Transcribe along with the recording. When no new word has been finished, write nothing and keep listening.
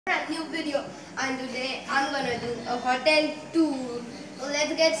A new video, and today I'm gonna do a hotel tour. So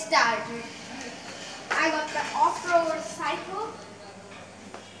let's get started. I got the off-road cycle.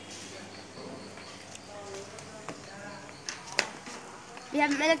 We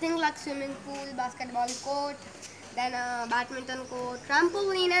have many things like swimming pool, basketball court, then a badminton court,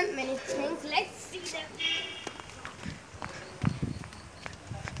 trampoline, and many things. Let's see them.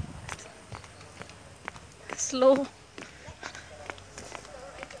 Slow.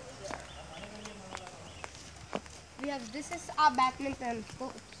 This is our badminton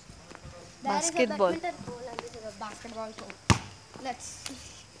court. Basketball. There is a badminton court and this is a basketball court. Let's see.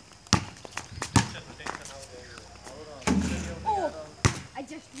 Oh, I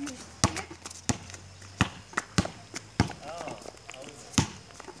just missed it.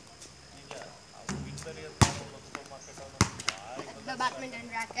 The badminton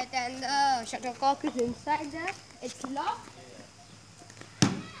racket and the shuttlecock is inside there. It's locked. So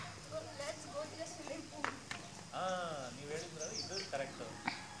let's go to the swimming pool.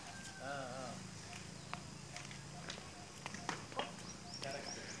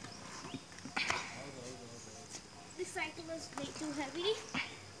 This cycle is way too heavy.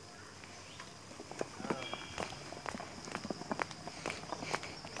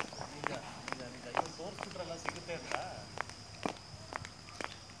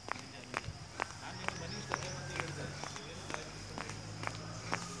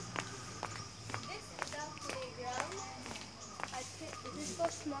 This is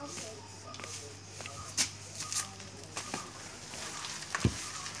for small kids.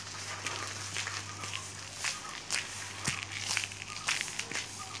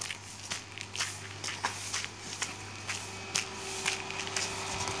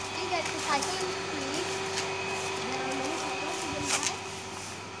 You get the cycle in free. There are many cycles you can buy.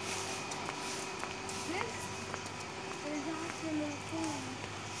 This is our swimming pool.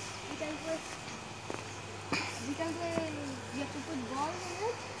 You have to put balls in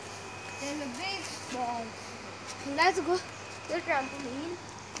it. There's a big ball. So let's go to the trampoline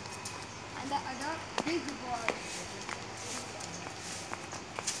and the other big ball.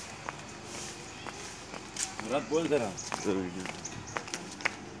 रात बोल जरा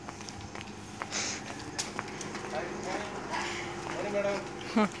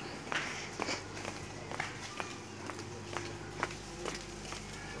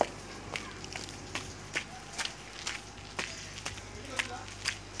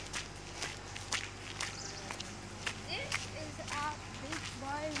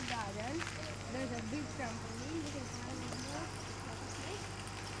Garden. There's a big trampoline. You can find more.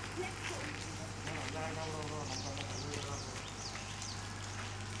 Let's go.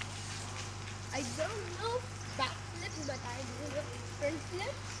 I don't know backflips, but I do the front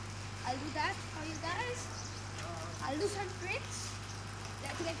flips. I'll do that for you guys. I'll do some tricks.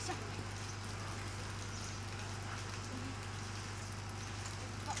 Let's get started.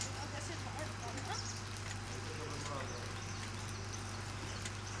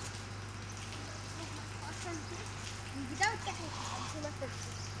 Without technical, I'm so much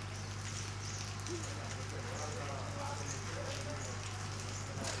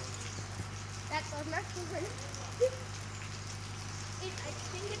that was not fun. I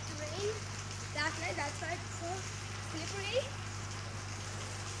think it rained last night, that's why it's so slippery.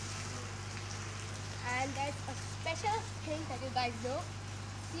 And there's a special thing that you guys know.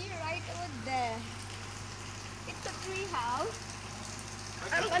 See right over there. It's a tree house.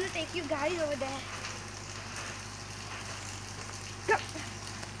 I'm gonna take you guys over there. Go.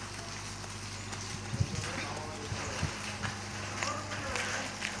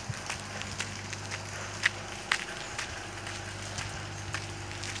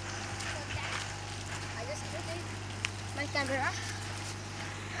 I just put in my camera.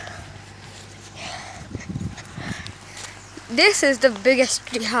 This is the biggest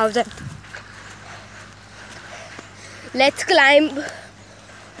tree house. Let's climb.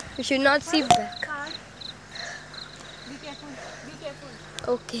 We should not see back. Be careful. Be careful.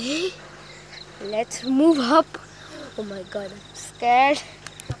 Okay, let's move up. Oh my god, I'm scared.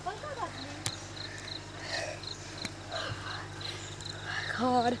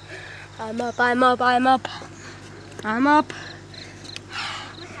 God, I'm up.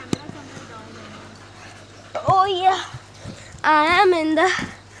 Oh yeah, I am in the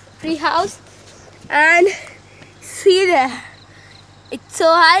tree house and see there. It's so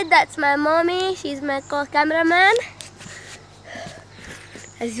high. That's my mommy. She's my cameraman.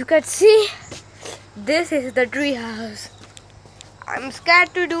 As you can see, this is the tree house. I'm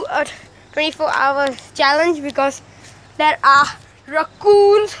scared to do a 24-hour challenge because there are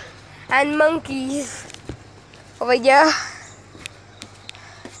raccoons and monkeys over here.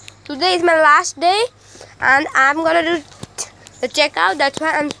 today is my last day and I'm gonna do the checkout. That's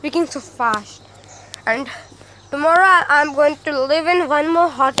why I'm speaking so fast. And tomorrow I'm going to live in one more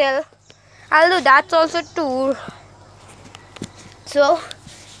hotel. I'll do that also tour. So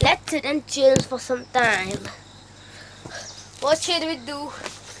let's sit and chill for some time. What should we do?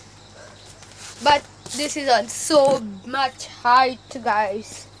 But this is on so much height,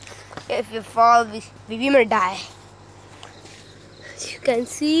 guys. If you fall, we may die. As you can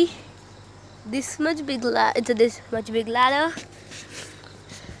see, this much big ladder.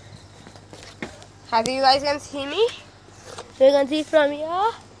 As you guys can see me, you can see from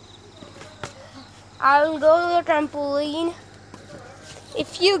here. I'll go to the trampoline.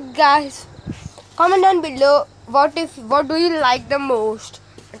 If you guys comment down below what do you like the most,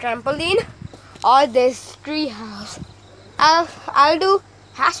 a trampoline or this tree house. I'll do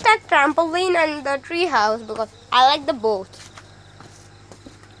hashtag trampoline and the tree house because I like the both.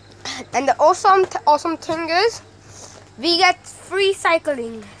 And the awesome thing is we get free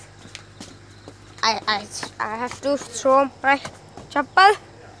cycling. I have to throw my chappal.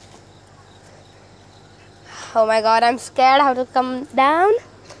 Oh my god, I'm scared how to come down.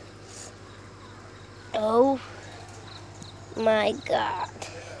 Oh my god.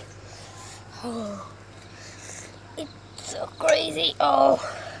 Oh, it's so crazy. Oh.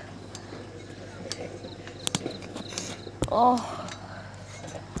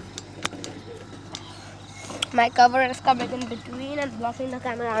 My cover is coming in between and blocking the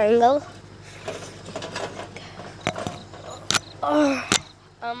camera angle. Oh,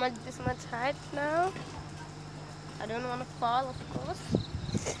 I'm at this much height now. I don't want to fall, of course.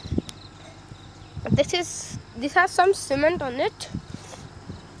 This has some cement on it.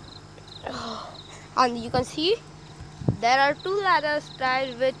 And you can see there are 2 ladders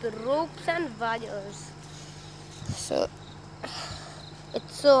tied with ropes and wires. So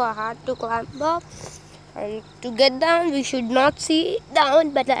it's so hard to climb up. And to get down, we should not see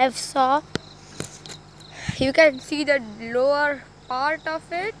down, but I saw. You can see the lower part of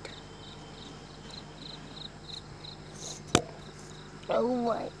it. Oh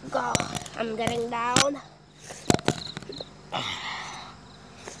my god, I'm getting down.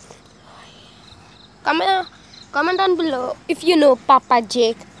 Comment down below if you know Papa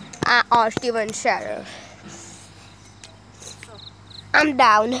Jake or Steven Sharer. I'm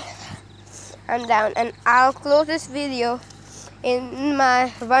down and I'll close this video in my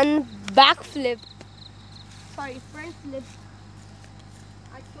one backflip. Sorry, front flip.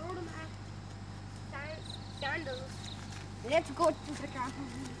 I throwed my sandals. Let's go to the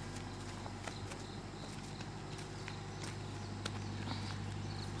trampoline.